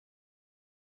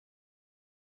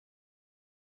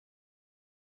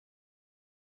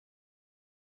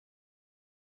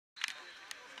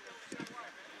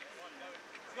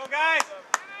guys.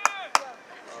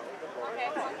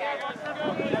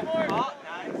 Oh,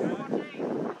 nice.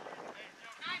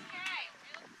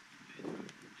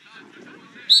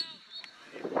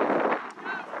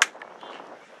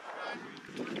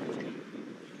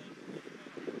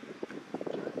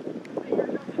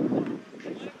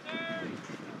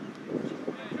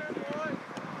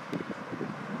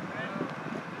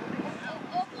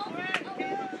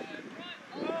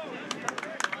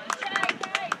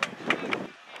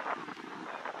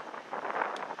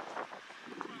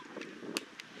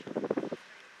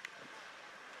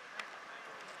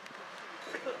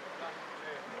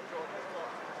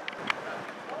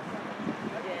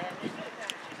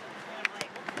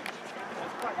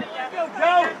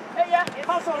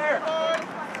 Hustle here.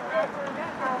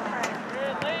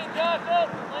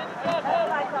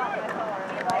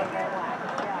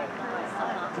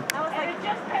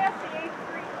 Just past the 8th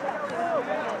Street.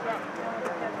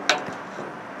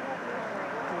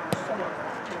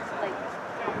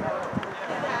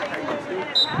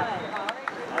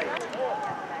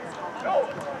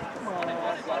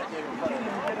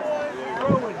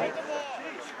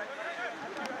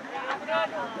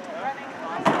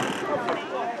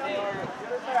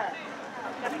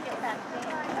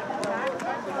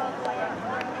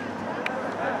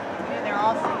 They're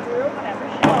all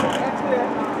whatever.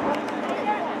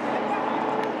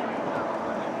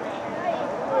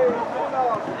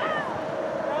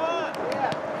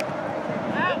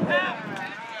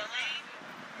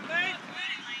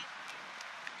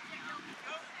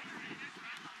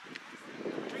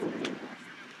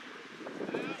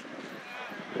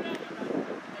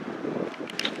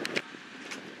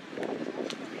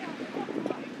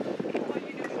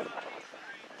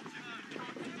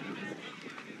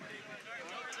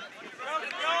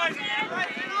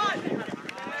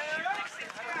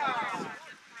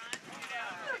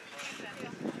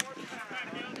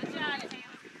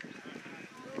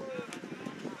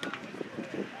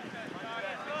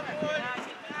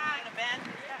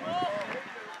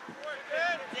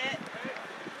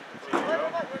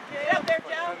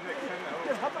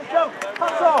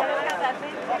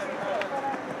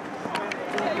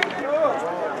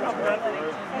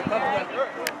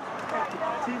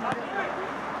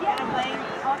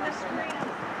 On the screen.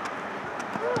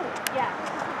 Yeah.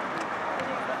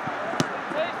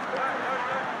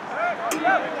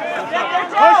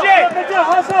 Push it!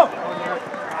 Hustle!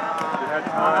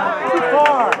 Too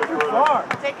far! Too far!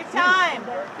 Take your time.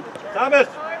 Thomas!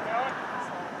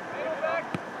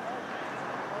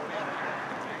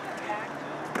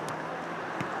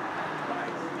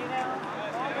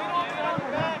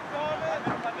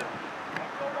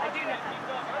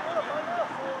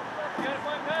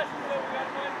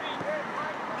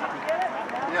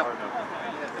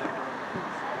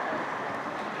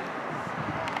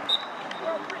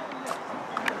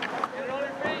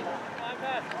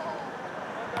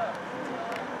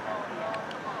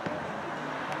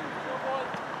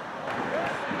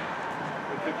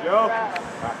 Joe.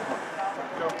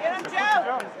 Get him,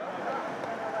 Joe.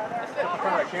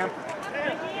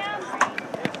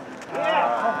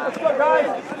 Let's go, guys.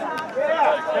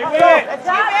 Yeah. Take it.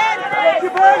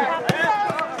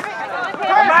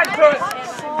 Come back to it.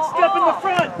 Step in the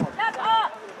front. Step up.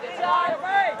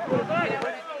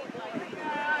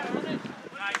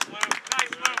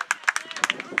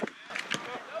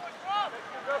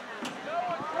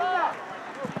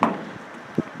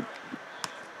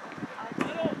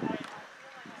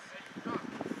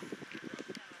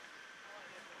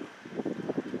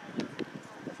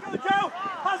 Good job.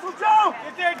 Joe!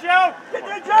 Get there, Joe! Get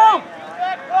there, Joe!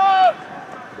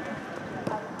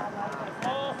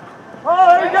 Oh,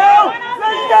 there you go!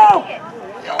 There you go!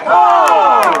 Oh!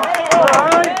 All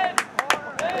right.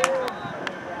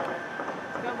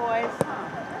 Go, boys.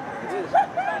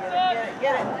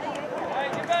 Get it.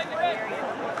 Get back.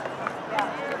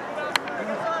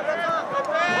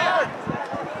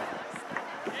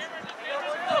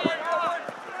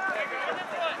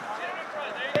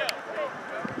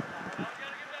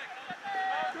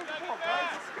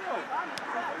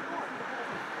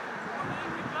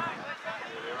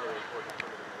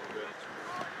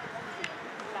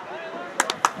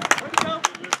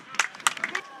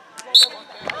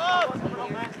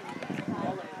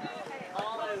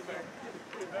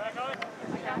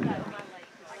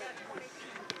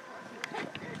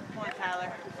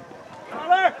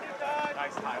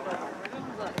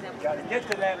 Gotta get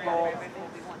to that ball.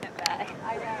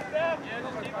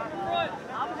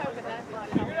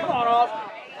 Come on,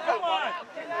 off. Come on.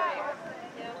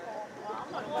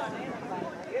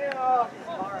 Get off.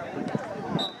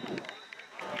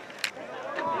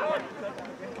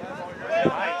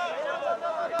 Nice.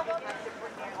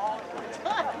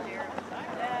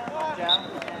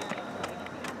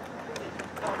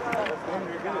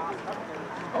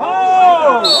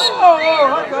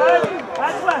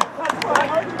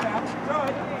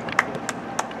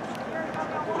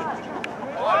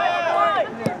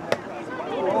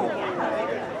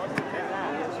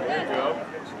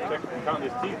 Counting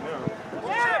his teeth now.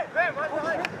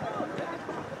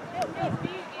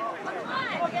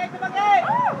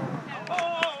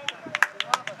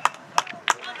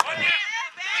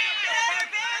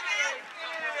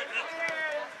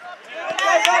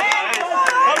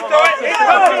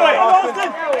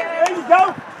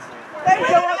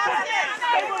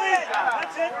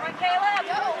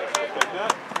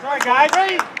 Sorry, guys.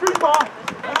 Ready? Good ball.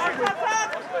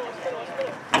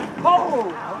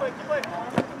 Oh!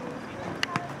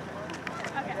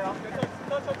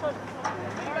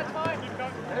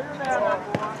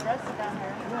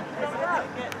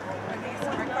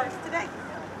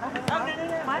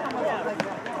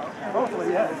 Hopefully,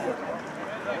 yes.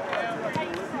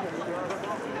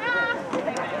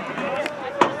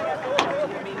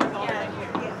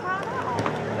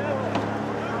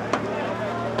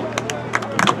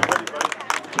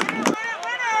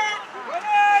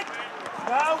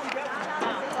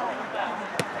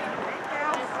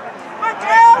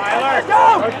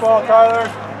 Nice ball, Tyler.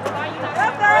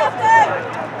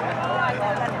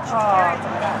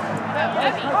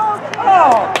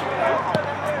 Oh!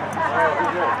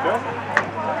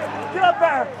 Get up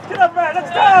there! Get up there!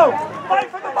 Let's go! Fight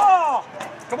for the ball!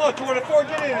 Come on, 2-4,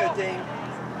 get in there, Dane.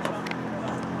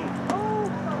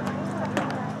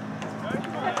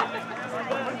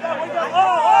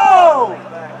 Oh!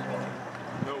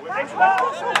 Nice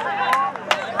ball!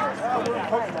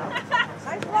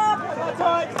 Nice ball!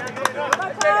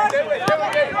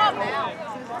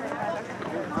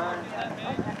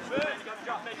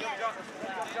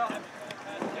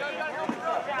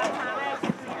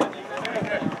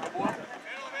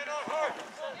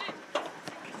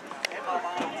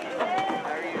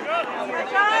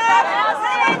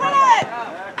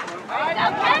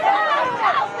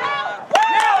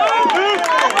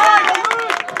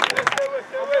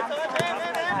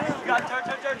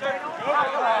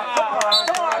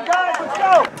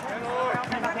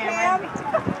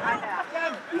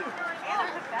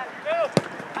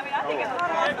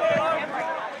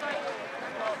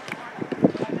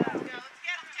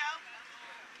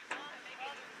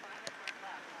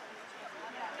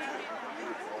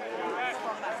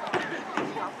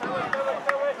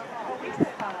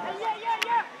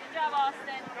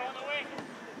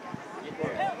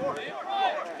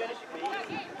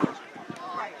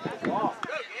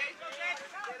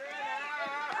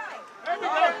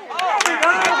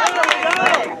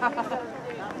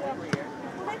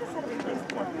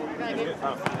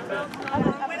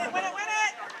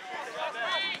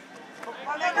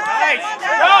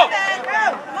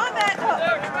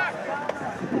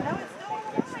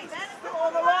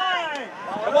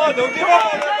 Don't give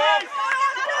up on that ball.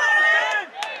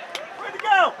 Where'd to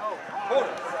go?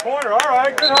 Corner, all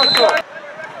right, good hustle.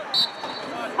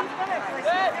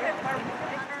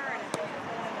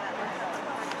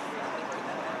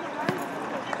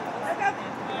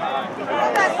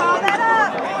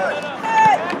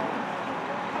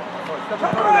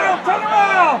 Turn around! Turn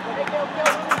around!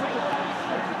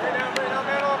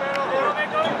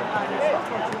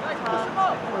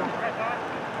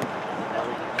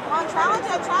 Come on, challenge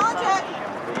it, challenge it.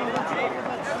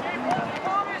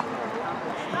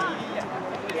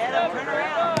 Get him, turn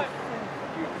around.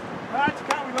 That's the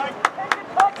count we like.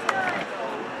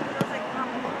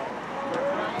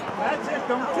 That's it,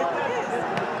 don't kick that.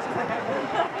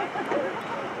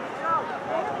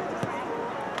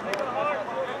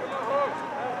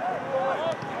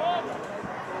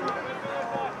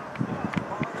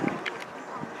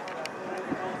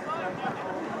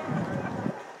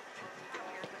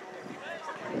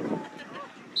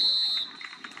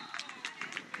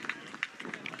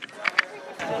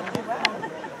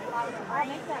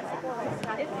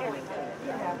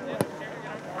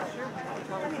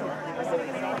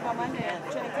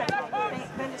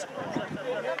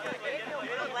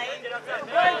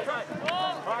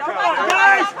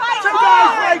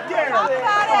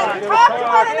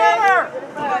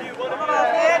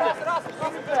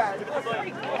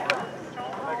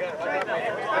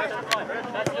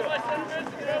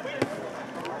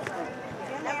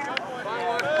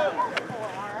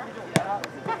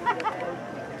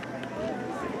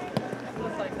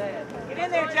 Get in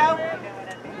there, Joe.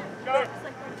 Go.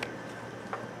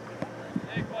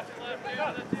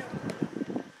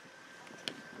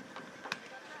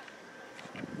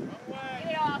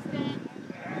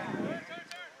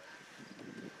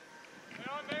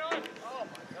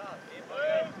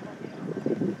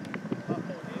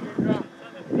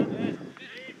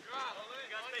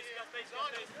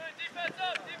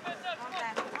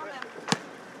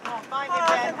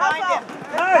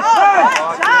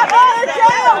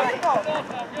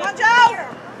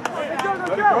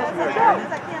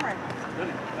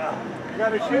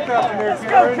 got a shootout in there. Let's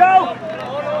go, Joe!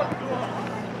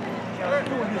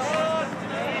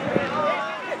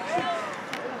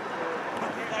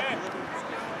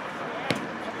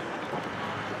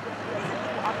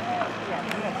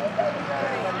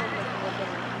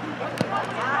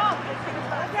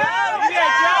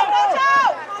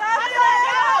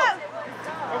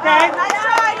 Okay.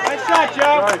 Nice shot, Joe.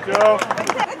 All right, Joe.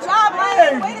 Good job,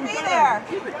 Lane. Way to be there.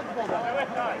 Good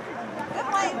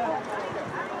Lane.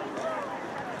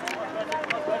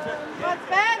 Come on,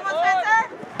 Spencer.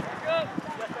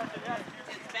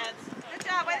 Good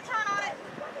job. Way to turn on it.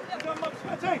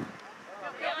 Spencer.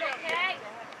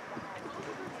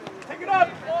 Take it up.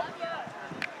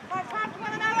 Come on, talk to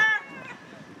one another.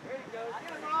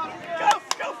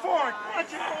 Go for it.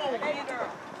 Watch it roll.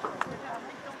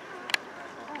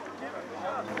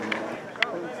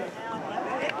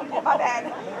 My bad.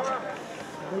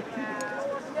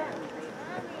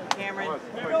 Cameron.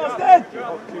 Go, Stan.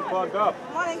 Too plugged up.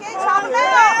 Come on, engage on the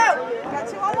middle. Got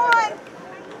 2 on 1.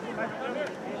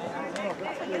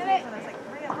 There's like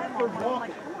 3 of them on 1.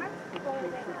 Like,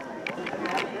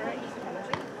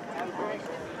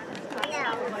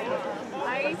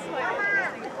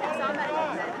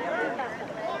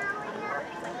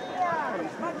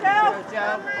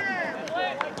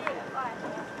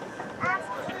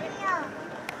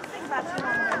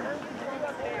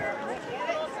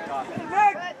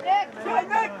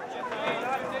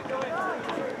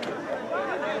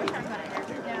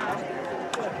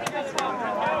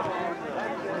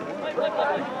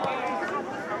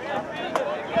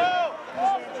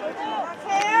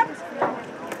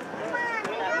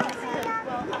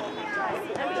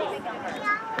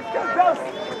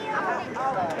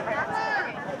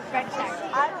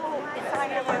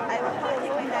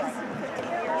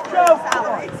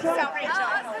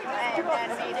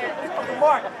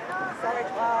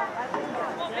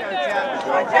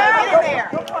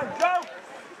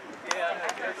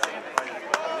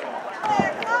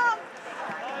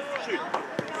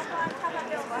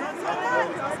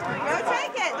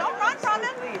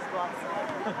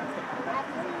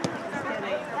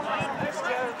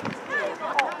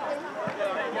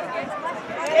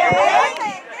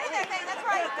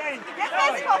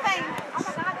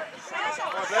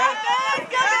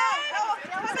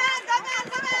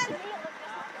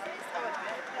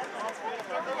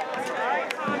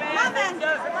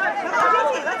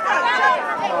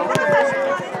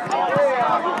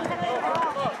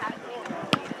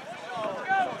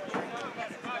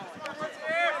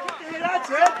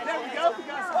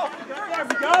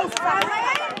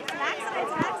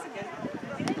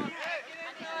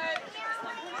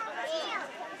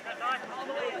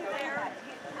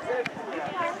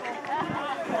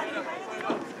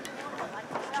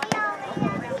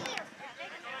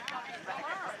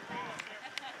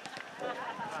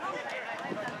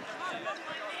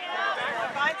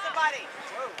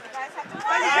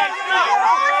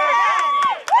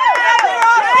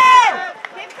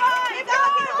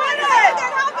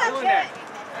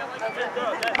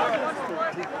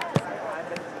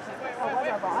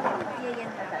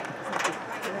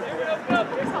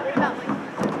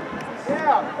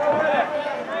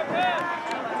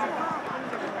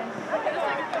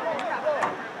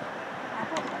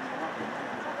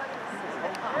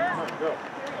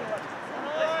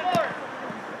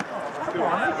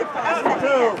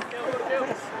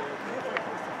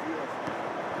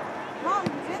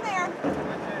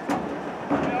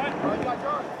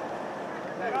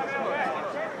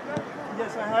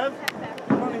 Yes, I have.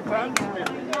 Many times.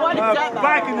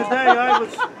 Back in the day,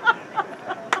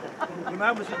 when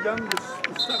I was the youngest, the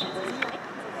 7th.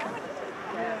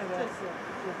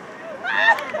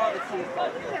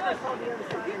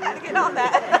 You got to get on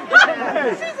that.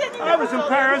 Hey, I was in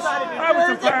Paris.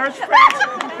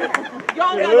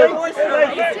 Y'all got the voice for it.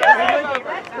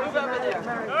 Move over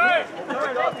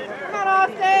there. Come on,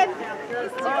 Austin.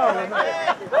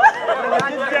 I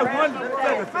did get one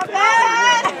benefit. My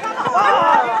bad.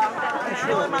 I'm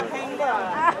feeling my pain down.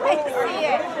 I see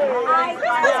it.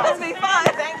 This must be fun.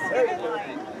 Thanksgiving.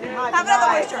 Have another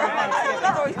oyster. Have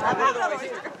another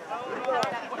oyster.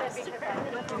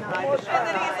 And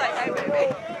then he's like, hey, baby.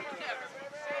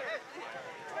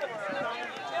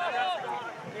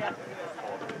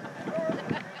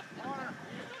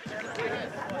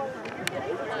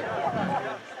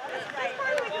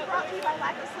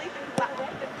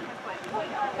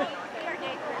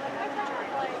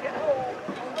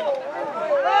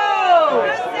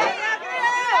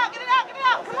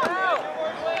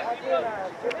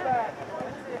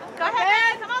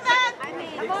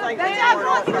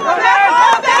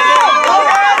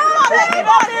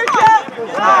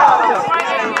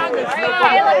 Come on,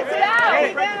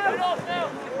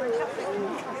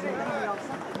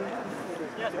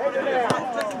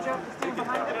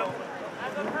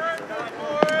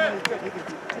 Get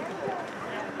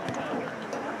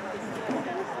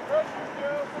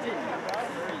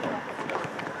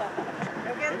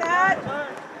that.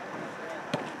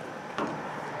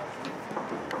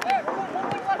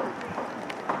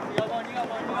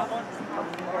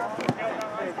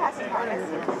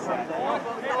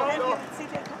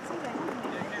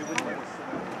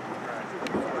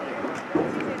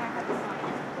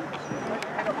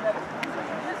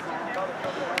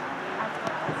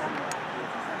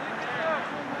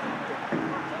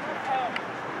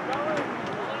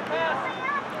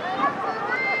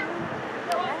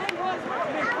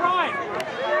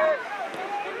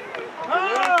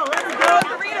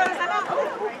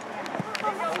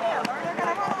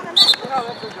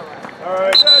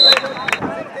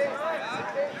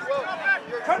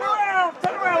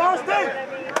 Turn around, Austin!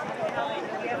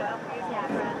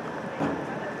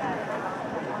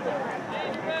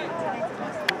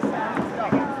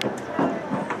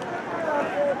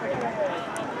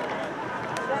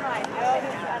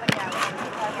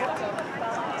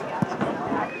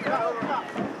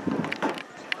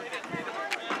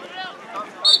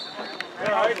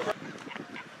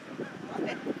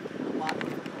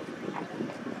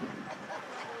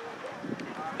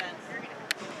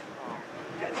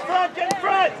 Get in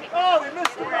front! Oh, we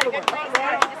missed another one. All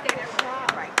right.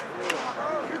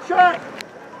 Good shot!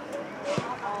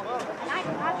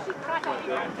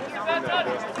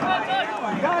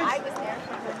 Guys!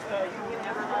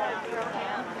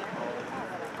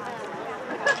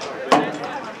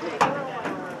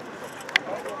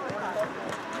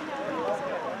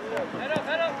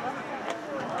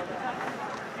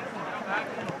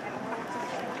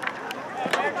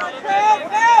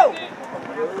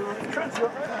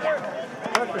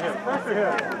 Back for him.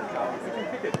 You can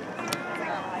kick it.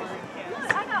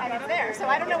 And it's there, so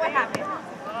I don't know what happened.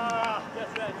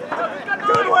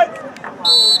 Good one!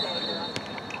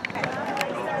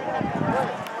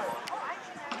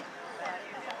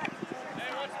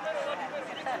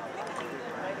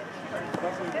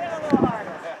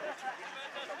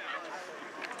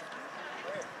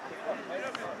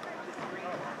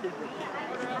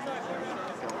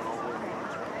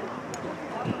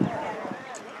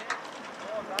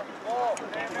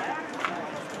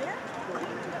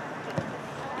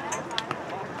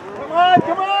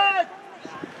 Come on!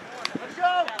 Let's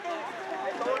go!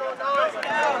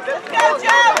 Let's go,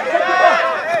 Joe!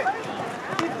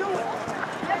 Keep doing it!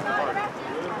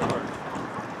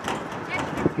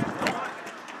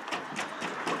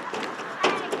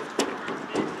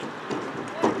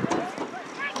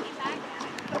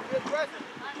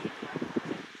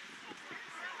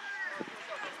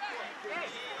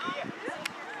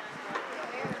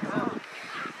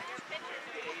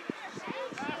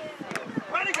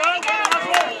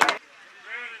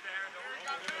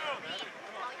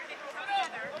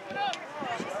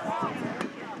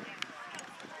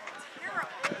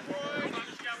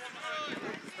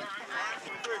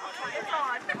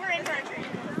 We're in for a treat.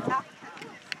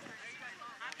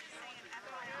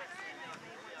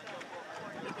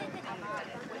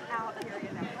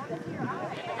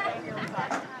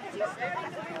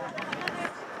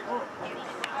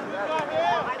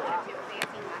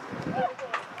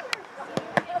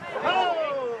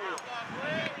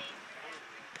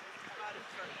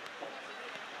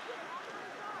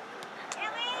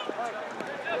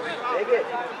 Take it.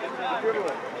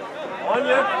 On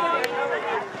you.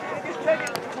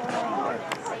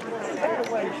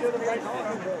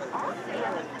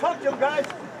 Talk to him, guys.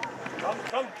 Come.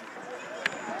 Come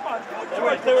on.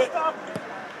 Clear it. Stop.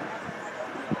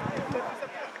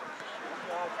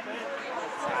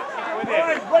 All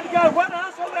right, way to go. One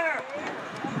hustle there.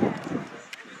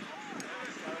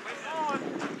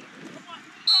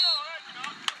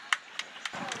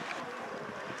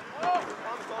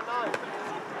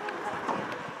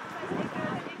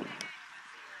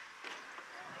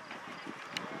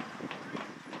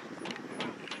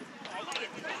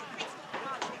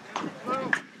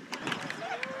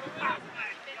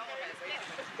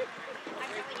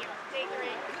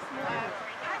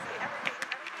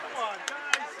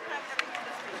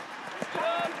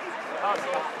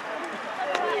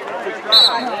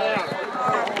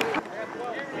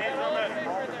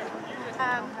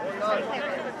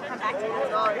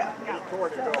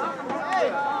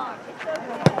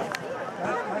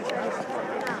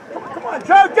 Come on,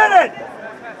 Joe, get it!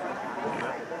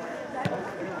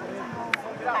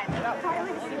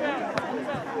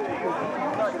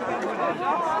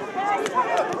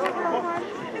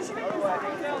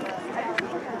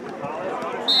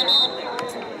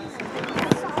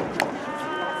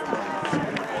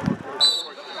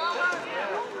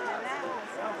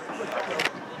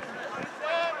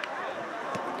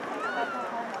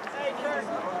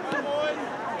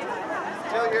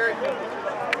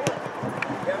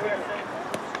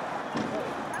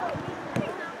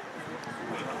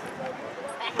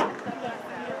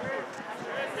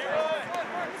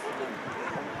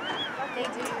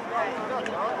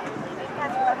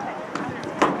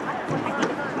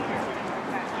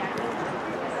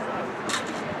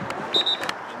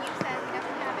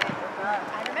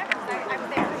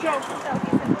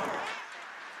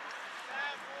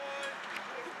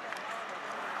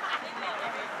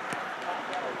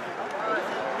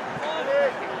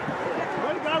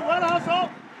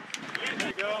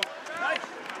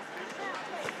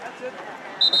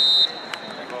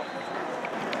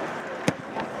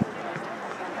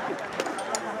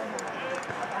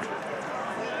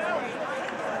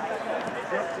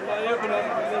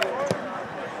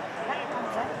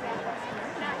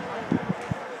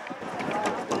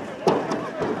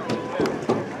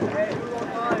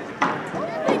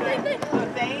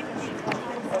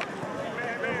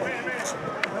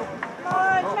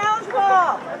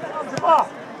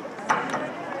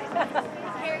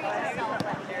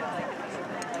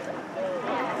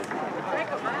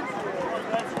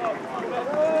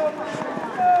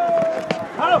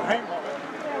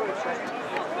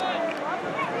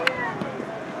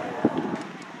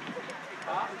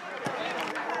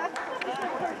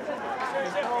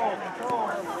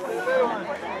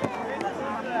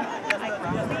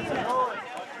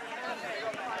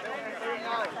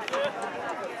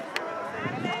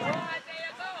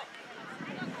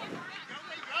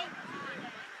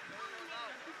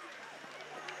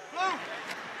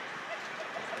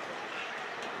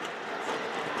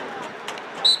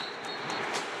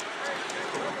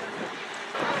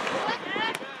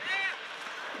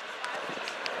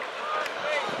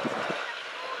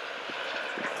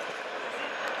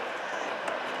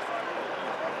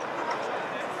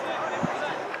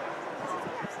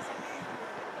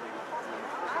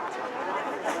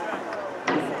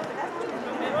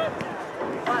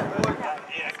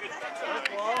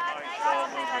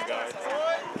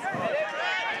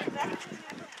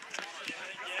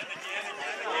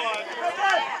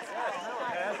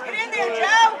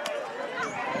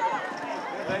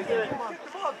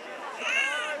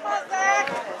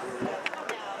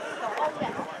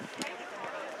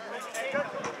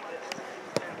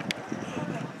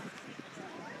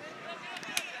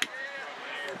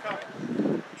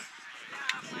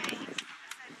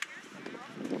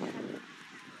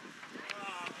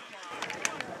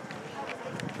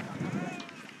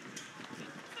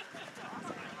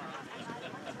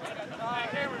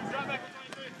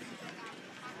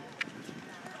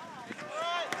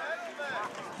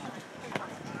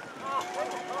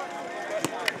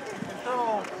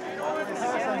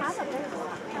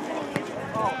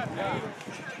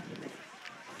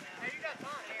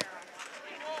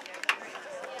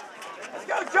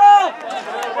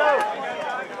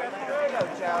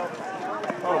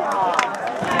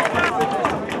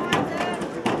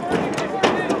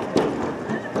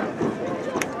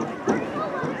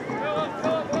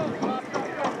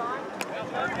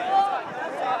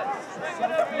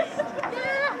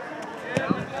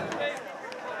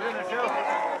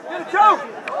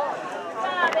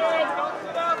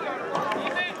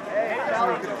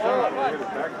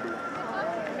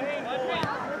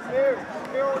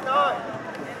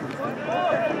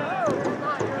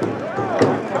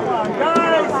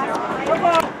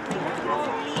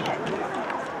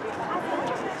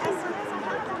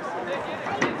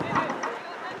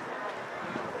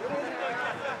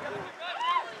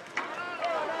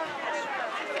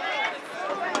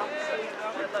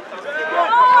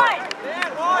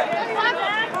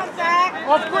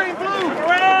 Off green, blue,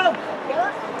 around!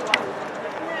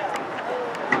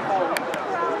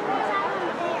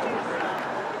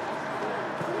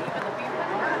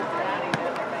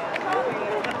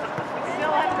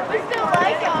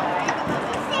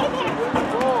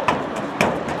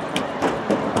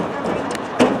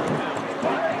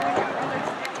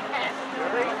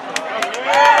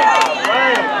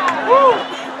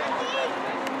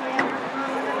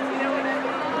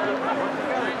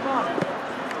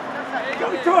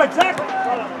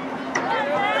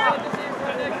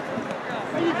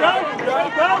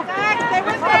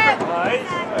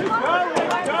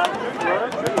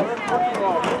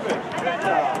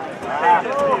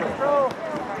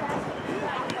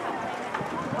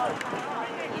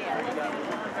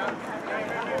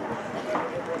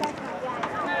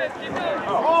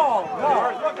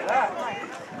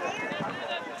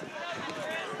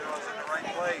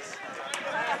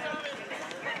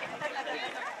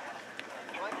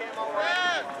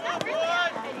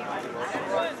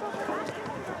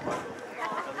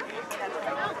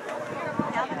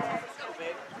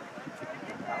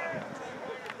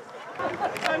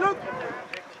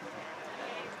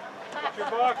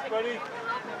 buddy.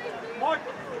 Mark.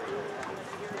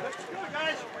 Let's go,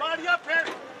 guys. Body up here.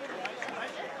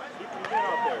 Get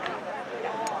out there.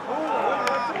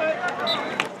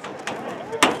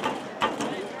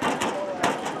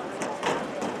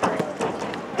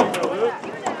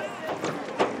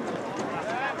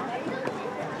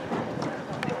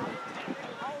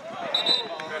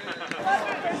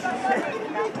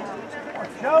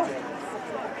 Joe.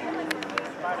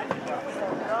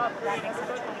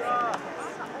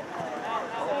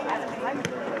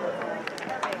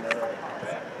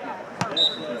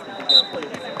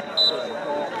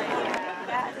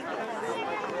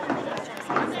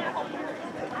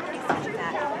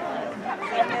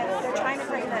 They're trying to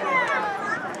bring that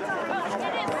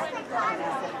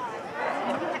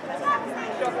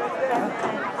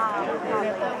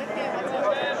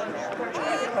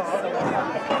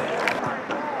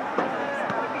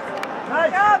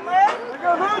Nice job, man. Look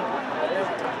at Luke.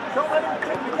 Don't let him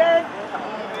kick again.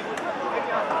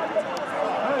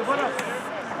 Hey, what up?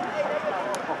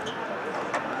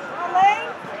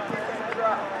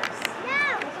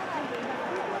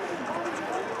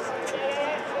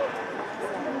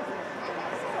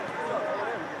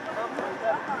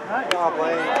 Nice job,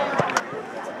 Lane.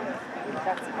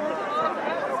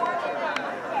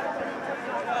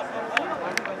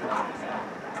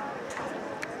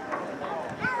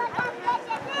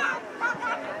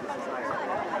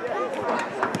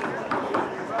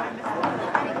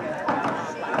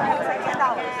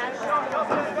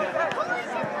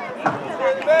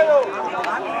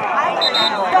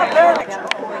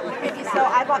 So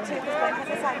I bought two because I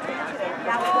decided to do two.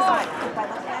 Now we decide. By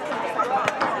looking at it, we decide.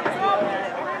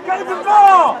 Get the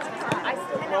ball!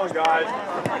 Come on, guys.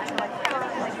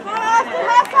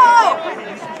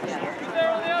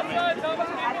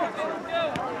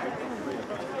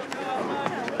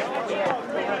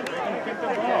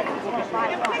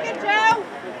 Pick it, Joe!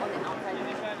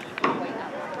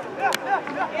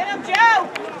 Get him, Joe!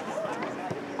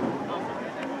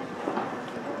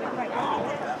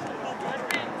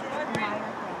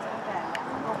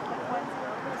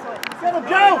 Get him,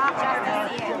 Joe!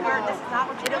 This is not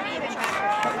what it'll be in the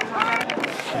transcript.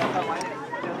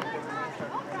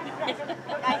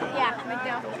 Yeah,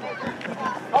 McDowell.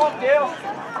 Oh, Dale.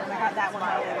 I got that one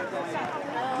right there.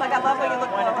 Like, I love when you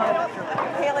look at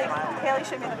Haley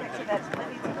showed me the picture that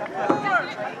Libby took up.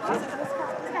 She said,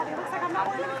 this guy looks like I'm not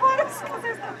wearing clothes.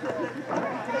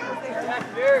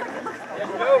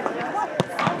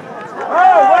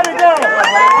 Oh, way to go!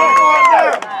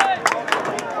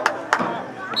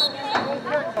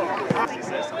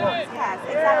 Yes,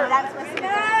 exactly. That's what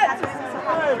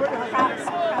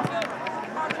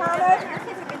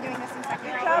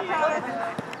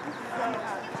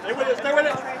Stay with it, stay with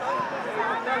it.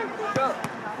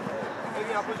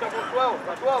 Maybe I'll push up on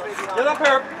 12. 12, baby. Get up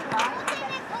here.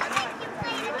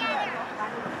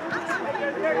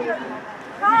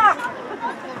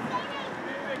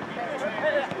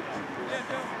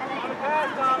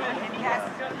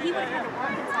 He would have had to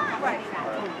work and stuff. Right.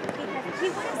 He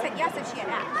would have said yes if she had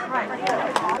asked. Right.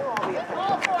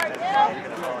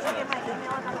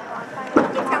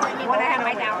 You're telling me when I have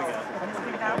my doubts.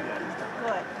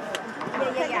 Good.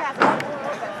 Yeah.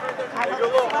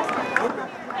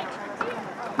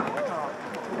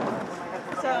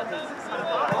 So,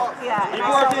 yeah. Keep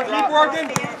working, keep working.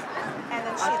 And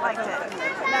then she liked it.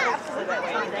 Absolutely.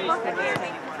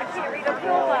 I can't read a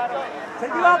pool out of it. Take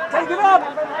it up, take it up!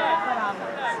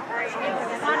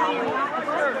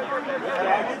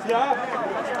 Good job.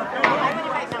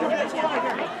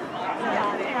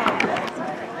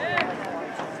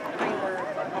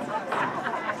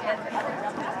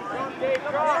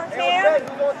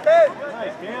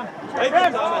 Nice, Cam. Take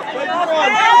it, Thomas. Take the run.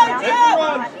 Take the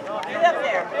run. Get up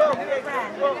there.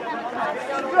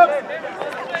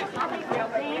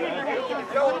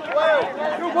 Go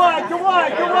wide, go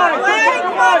wide, go wide,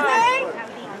 go wide!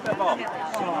 Come on,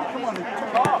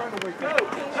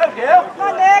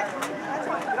 Nick!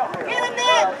 Get him,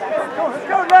 Nick! Let's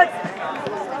go, Nick!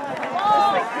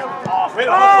 Way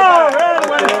to Oh, man,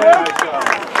 way to go!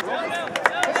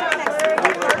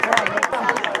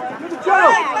 Joe!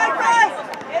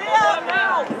 Get it up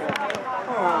now!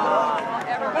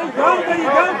 There you go, there you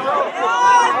go!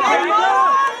 There you go!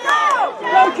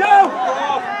 Go, Joe!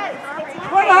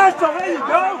 What a hustle, there you go!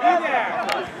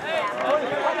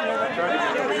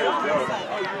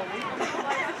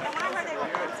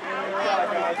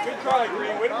 Good try,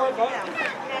 Green. Way to run, bud.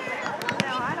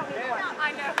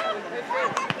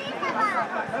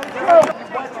 Go!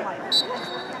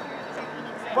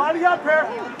 Body up here!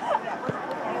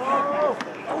 Oh.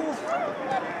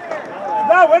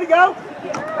 No, way to go!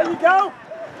 There you go!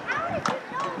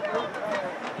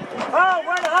 Oh,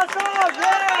 way to hustle!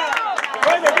 Yeah!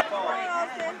 Way to go!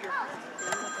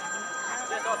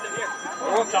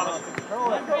 Go, go!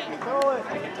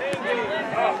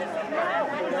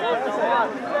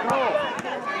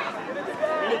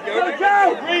 Get it,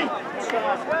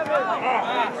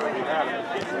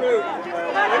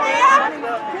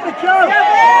 Joe!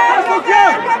 Hustle,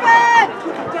 Joe!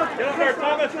 Get up there,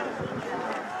 Thomas.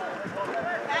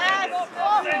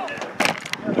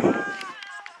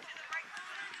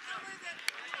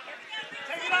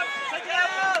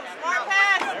 Smart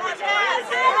pass!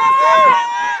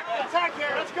 Attack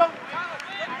here, let's go! Look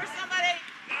for somebody!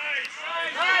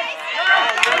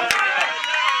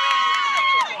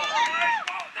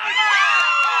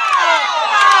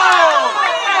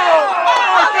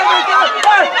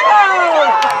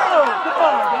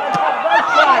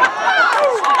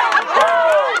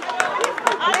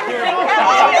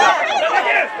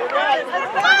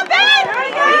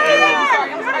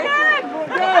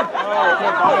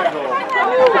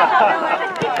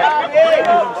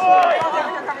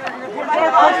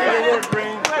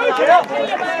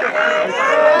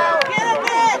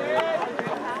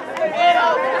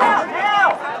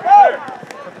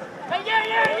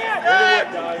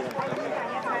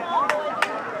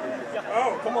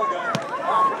 Oh, come on, guys.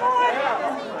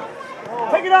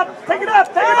 Take it up! Take it up!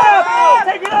 Take it up!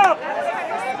 Take it up!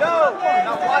 Go!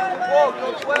 Now watch the ball. Go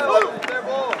 12. It's their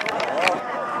ball.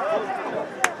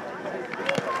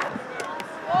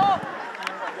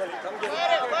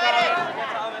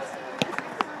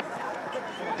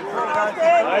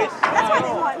 Nice. That's why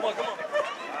they won.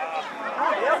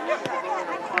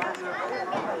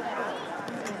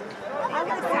 Come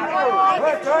on, come on.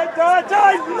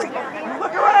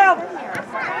 Look around!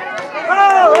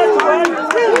 Oh, that's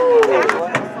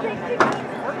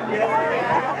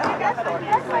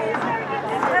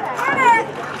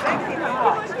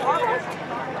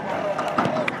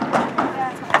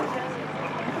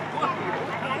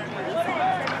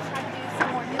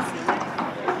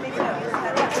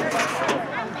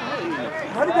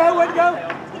Way to go, way to go!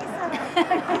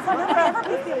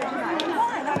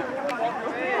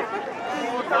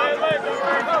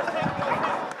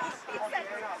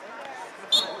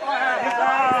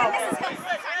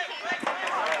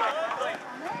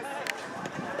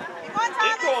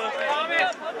 Keep going.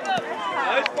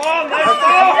 Nice ball, nice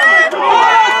ball.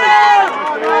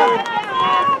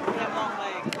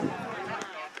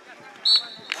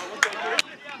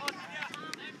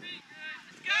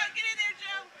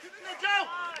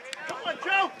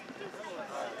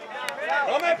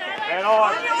 And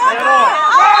on.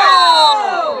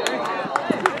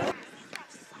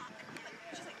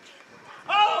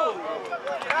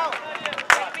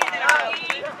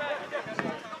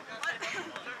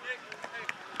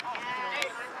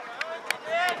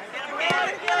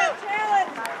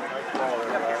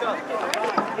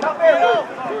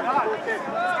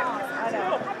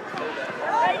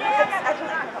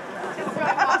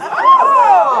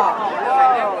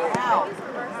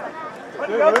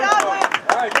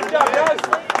 All right, good job, guys.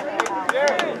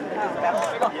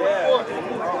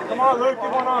 Come on, Luke,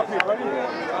 get one off here, buddy.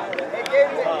 Hey,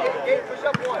 Gabe, push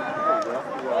up one.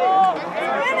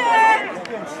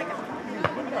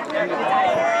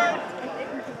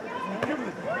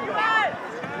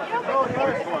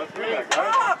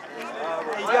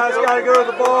 You guys got to go to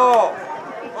the ball.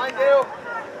 Fine, Dale.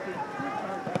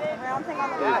 Round thing on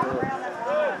the back.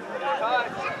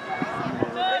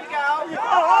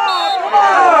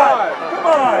 Come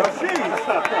on, jeez.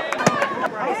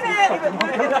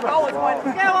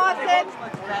 Go, Austin!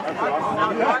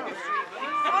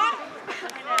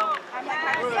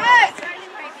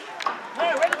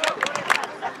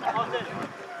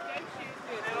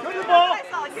 Go to the ball.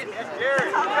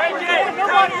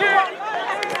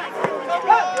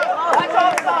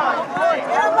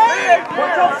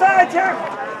 What's offside, Jerry?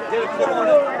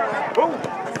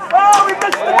 Oh, we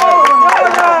missed the ball. All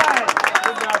right.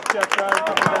 Good job, Jeff.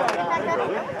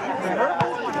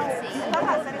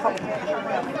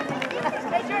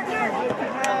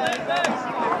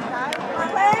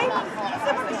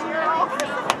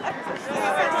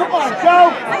 Come on, Joe.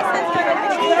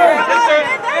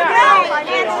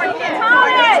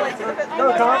 Go,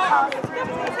 Tom.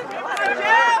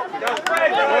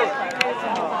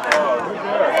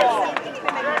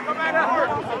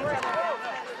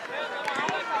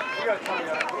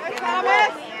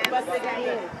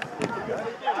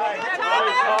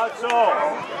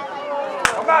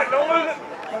 Come back, don't lose it.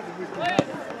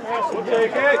 We'll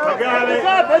take it. I got it.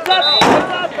 Heads up.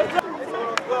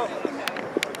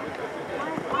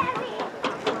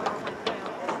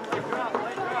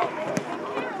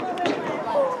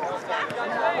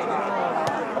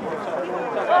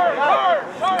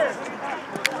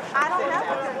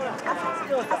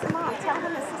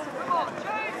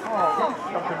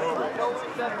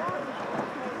 Here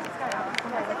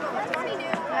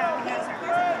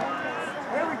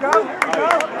we go, here we go.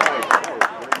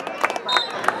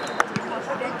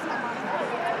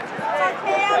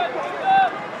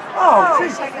 Oh,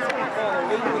 jeez.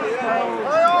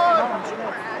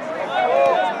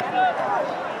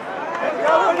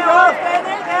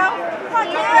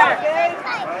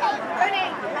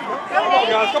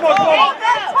 Come on, come on.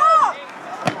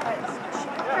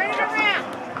 Turn it around.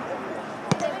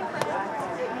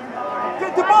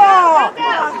 Get the ball!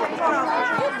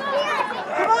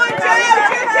 Come on, Joe, it's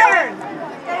your turn.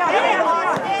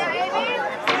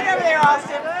 Stay over there,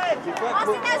 Austin.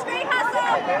 Austin, that's great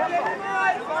hustle.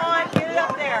 Come on, get it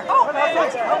up there.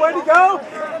 Where'd he go?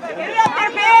 Get it up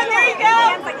there, Ben. There you go.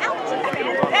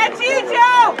 That's you,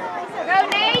 Joe. Go,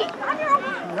 Nate.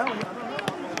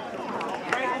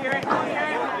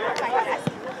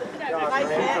 Nice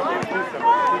hit.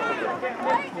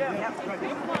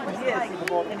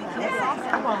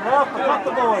 Come on, Ralph, cut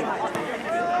the boy.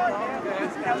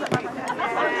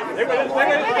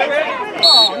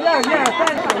 Oh, yeah,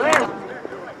 thank you, Ralph.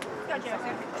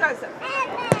 Joseph.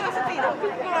 Josephina.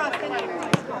 Come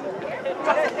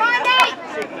on, Nate.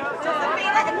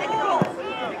 Josephina and Nicole.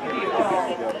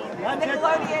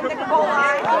 Nickelodeon, Nicole.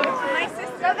 My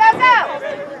sister. Go, go, go.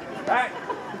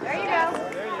 There you go.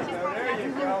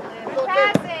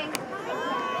 Passing.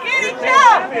 Get it,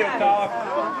 Joe.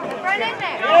 Run in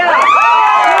there.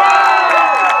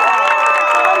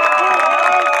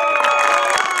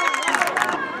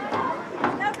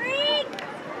 No green.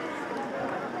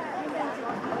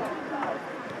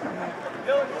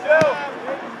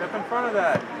 Step in front of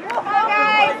that. Come on,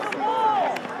 guys.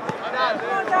 Come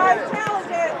on, guys.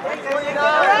 Challenge it. Go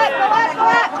up, go up, go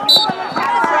up.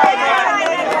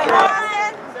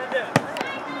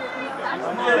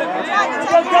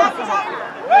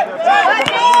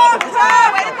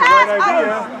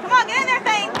 Come on, get in there,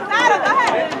 Thane. Battle, go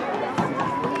ahead.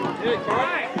 Come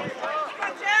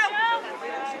on, Joe.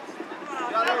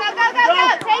 Go, go, go, go, go.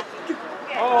 Take.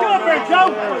 Get up there, Joe.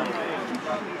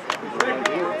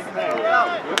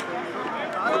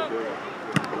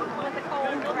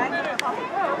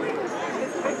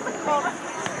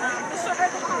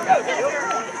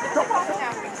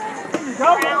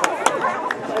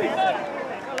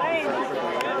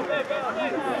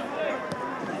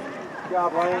 Good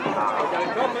job, Lane.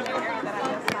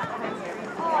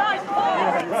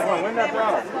 Win that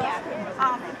battle.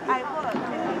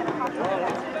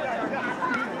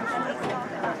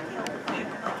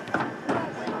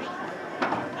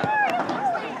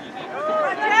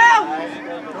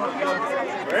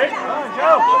 Ready? Come on,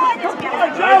 Joe. Come on,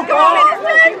 Joe.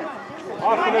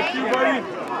 Austin, that's you, buddy.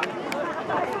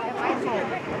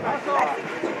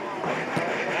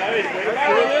 Nice.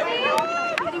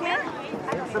 Did he win?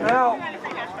 Some help.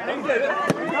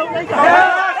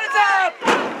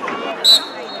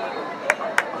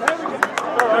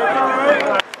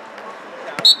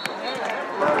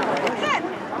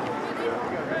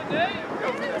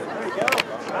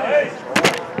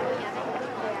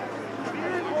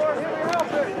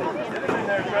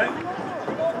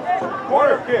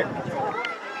 Corner kick.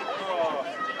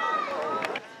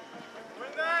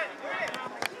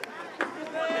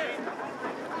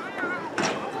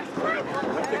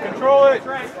 Control it.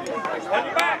 Let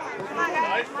it back.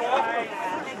 Nice ball.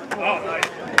 Oh, nice.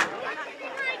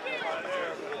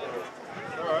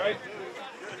 All right.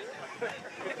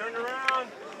 Get turned around.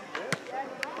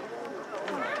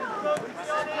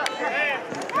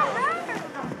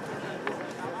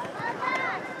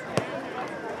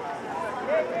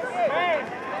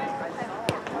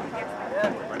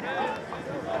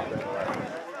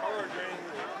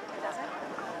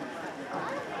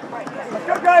 Let's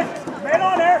go, guys. Man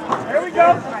on there. There we go.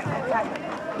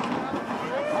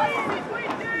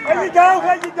 There you go.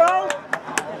 There you go.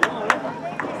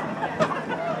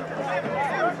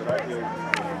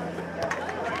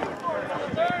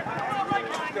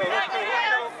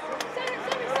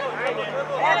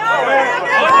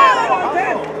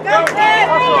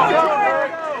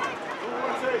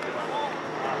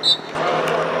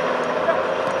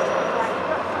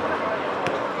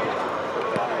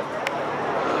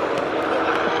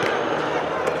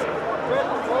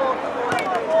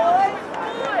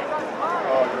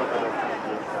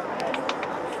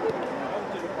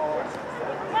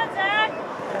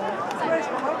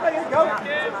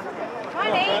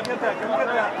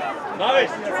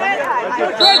 Nice.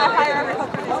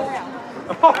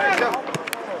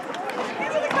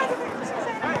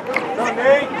 Go,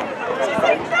 Nate.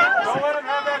 Don't let him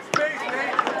have that space,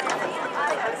 Nate.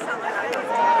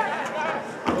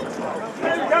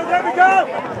 There we go. There we go.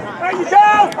 There you go.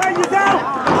 There you go.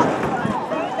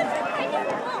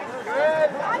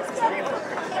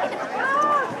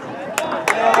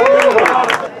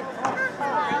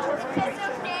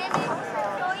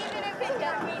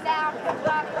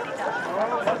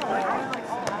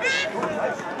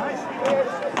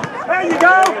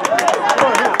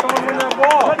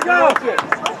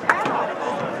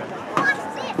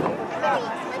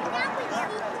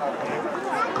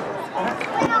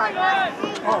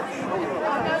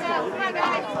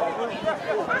 Oh,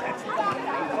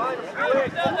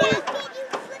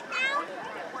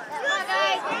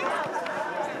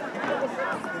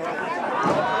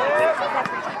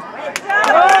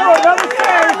 another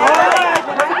save! All right,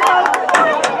 here we go!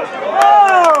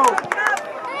 Oh!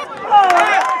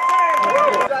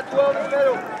 Oh, Got 12 in the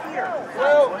middle.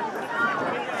 12.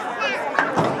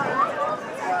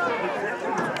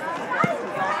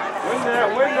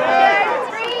 Win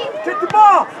that. Get the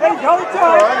ball! Hey, hold it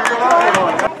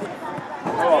tight!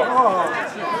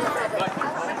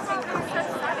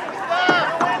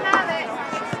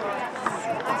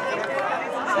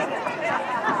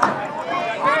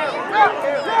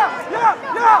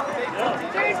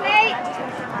 Cheers, Nate.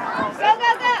 Go, go,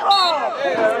 go.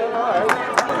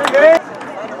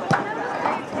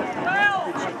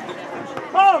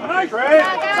 Oh, nice! Great.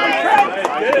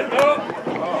 Nice. Get it, no.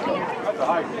 That's a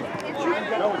high kick.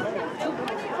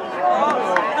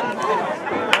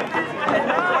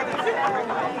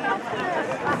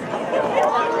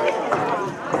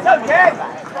 It's okay!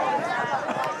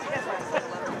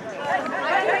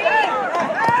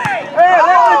 Hey,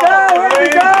 there we go! Here we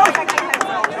go!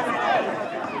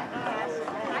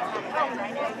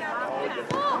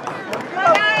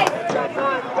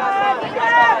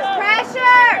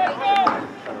 Pressure.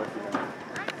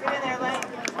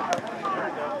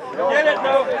 Get it,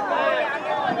 no.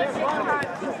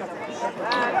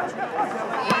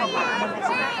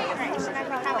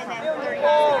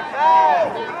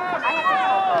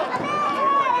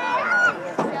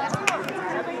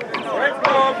 Break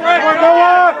ball, break ball. Go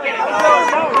up.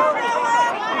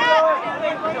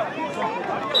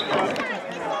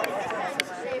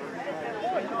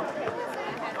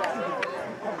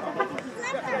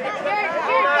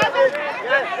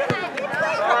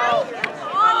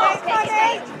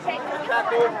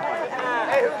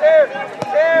 Hey, who's there?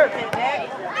 Who's there?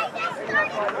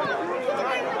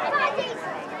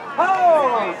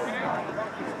 Oh!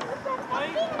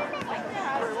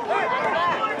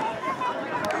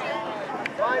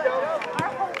 Find him.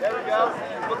 There we go.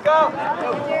 Let's go.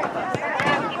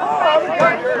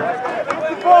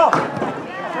 Good ball!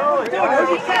 Dude, who's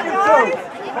he kicking to?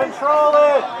 Control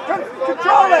it!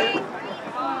 Control it!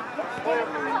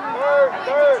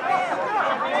 Third.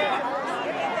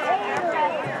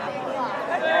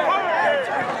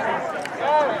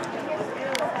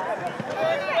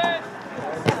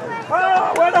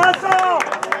 Oh, what a hustle!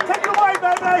 Take it away,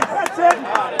 baby! That's it!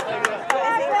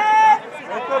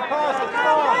 Good pass, come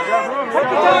on! Take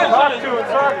your time! Talk to him,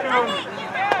 talk to him.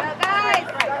 Go, guys.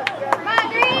 Come on,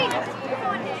 Green.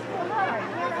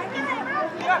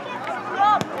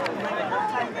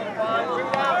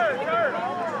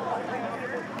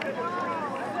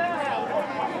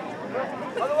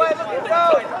 Other way, look at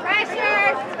Joe. Pressure.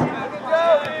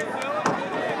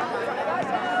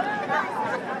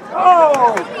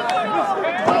 Oh!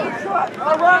 Missed shot!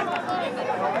 All right!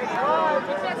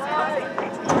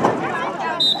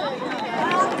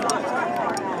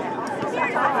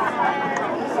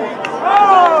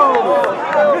 Oh!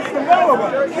 I missed another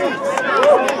one! Jeez.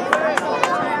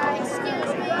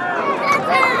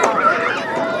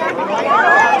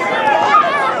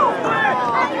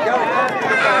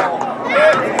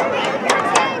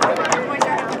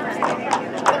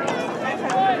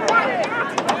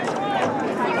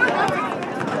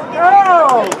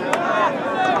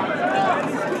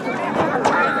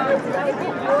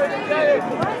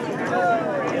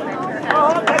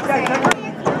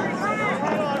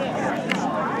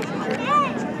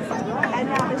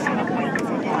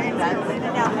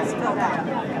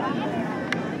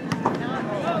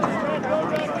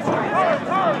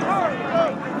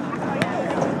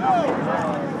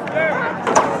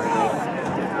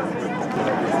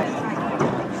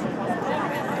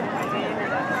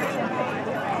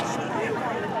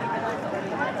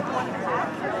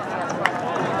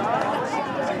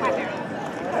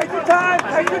 Take your time,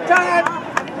 take your time.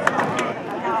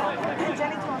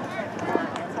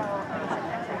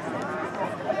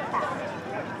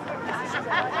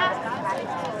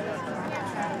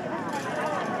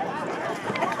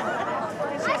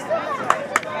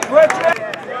 Switch it.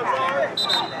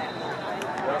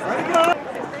 Ready to go.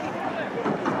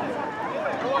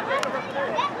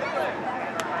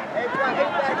 Hey,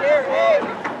 back here. Hey.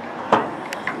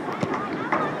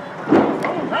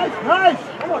 Nice, nice.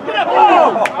 Come on, get up.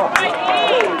 Oh!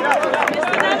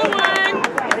 Missed another one.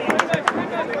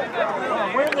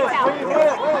 Win this, win it.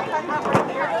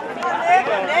 Nick.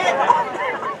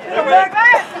 Nick.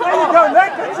 There you go,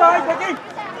 Nick. Good side, Nicky.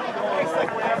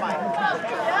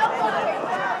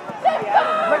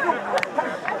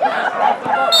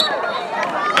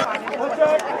 What's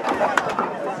that?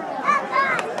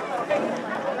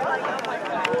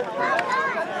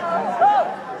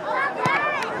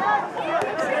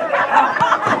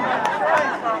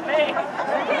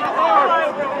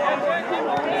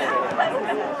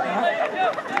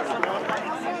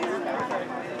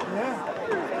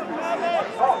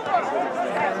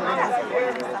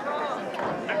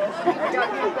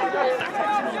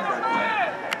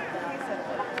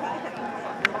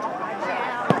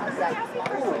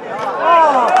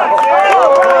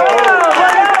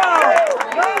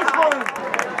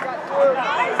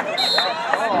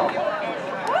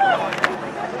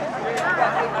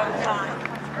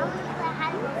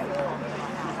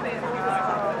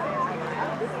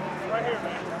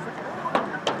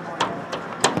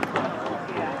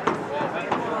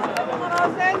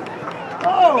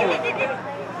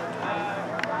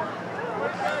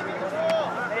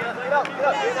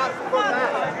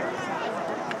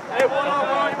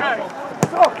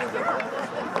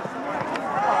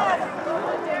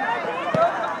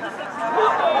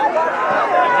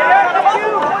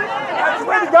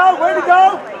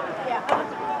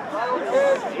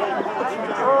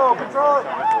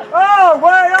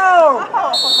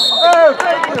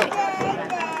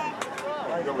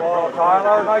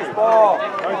 Tyler, nice ball.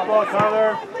 Nice ball,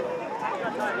 Tyler.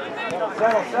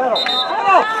 Settle. Settle!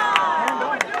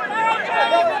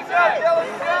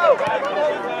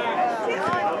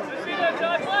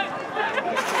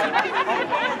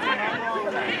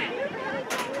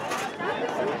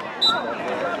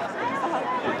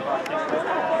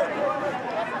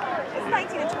 It's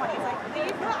 19 and 20. It's like,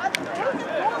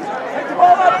 Pick the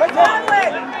ball up! Pick it up!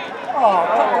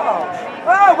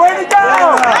 Oh, where'd he go?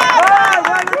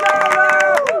 Where'd he go?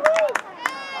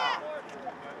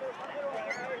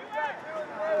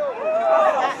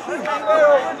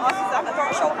 Austin's up at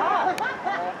our shoulder.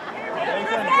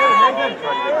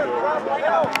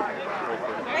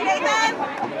 Hey, Nathan!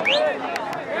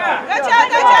 Go, Joe!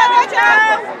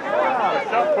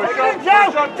 Take it in, Joe!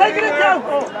 Take it in, Joe!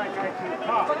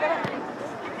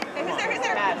 Okay, who's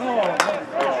there?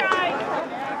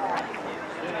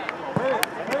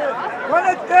 Run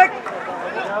it, Dick!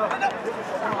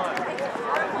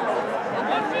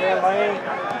 Yeah, Lane.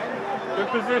 Good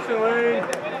position, Lane.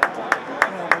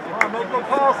 Come on, make good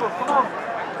passes, come on.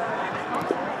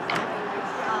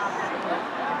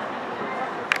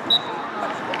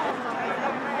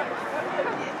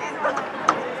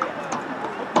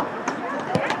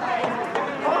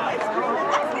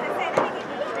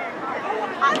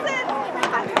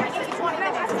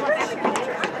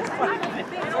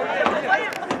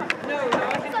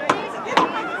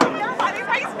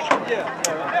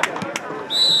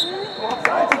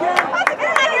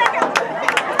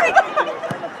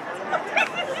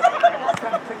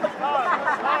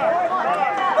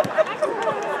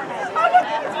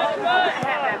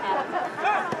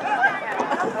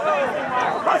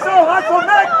 Hustle,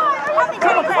 Nick!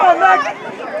 Come on, Nick!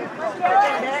 Help me,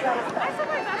 Jenny Craig.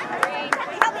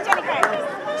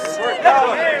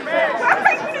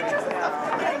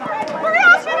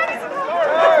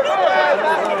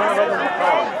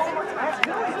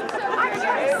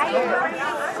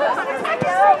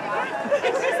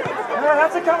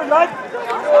 That's it coming, Lud.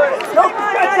 Go,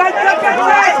 that's it.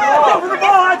 Go for the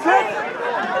ball, that's it.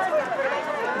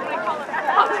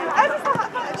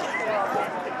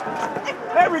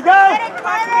 There we go. Get it,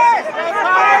 Carter!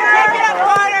 Take it up,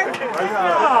 Carter!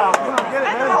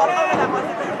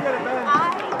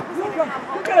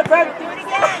 Get it, Ben. Do it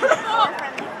again.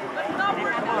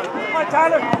 Come on,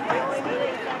 Tyler.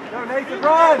 Go, Nathan,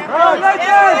 run! Go,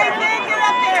 Nathan. Get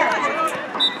up there!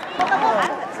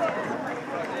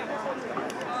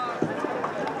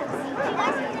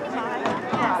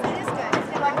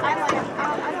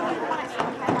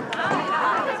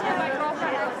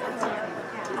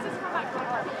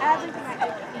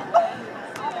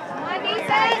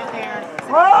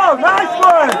 Whoa, nice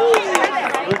one!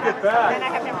 Look at that.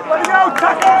 Way to go,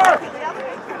 Tucker!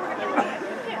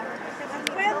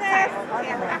 Win this!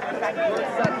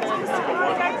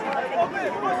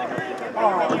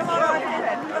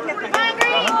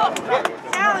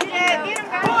 Talented! Get him,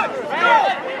 guys!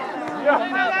 Come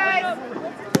on, guys!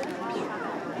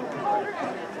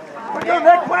 Way to go,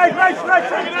 Nick! Nice.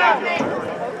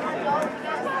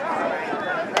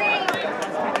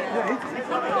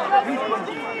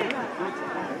 He's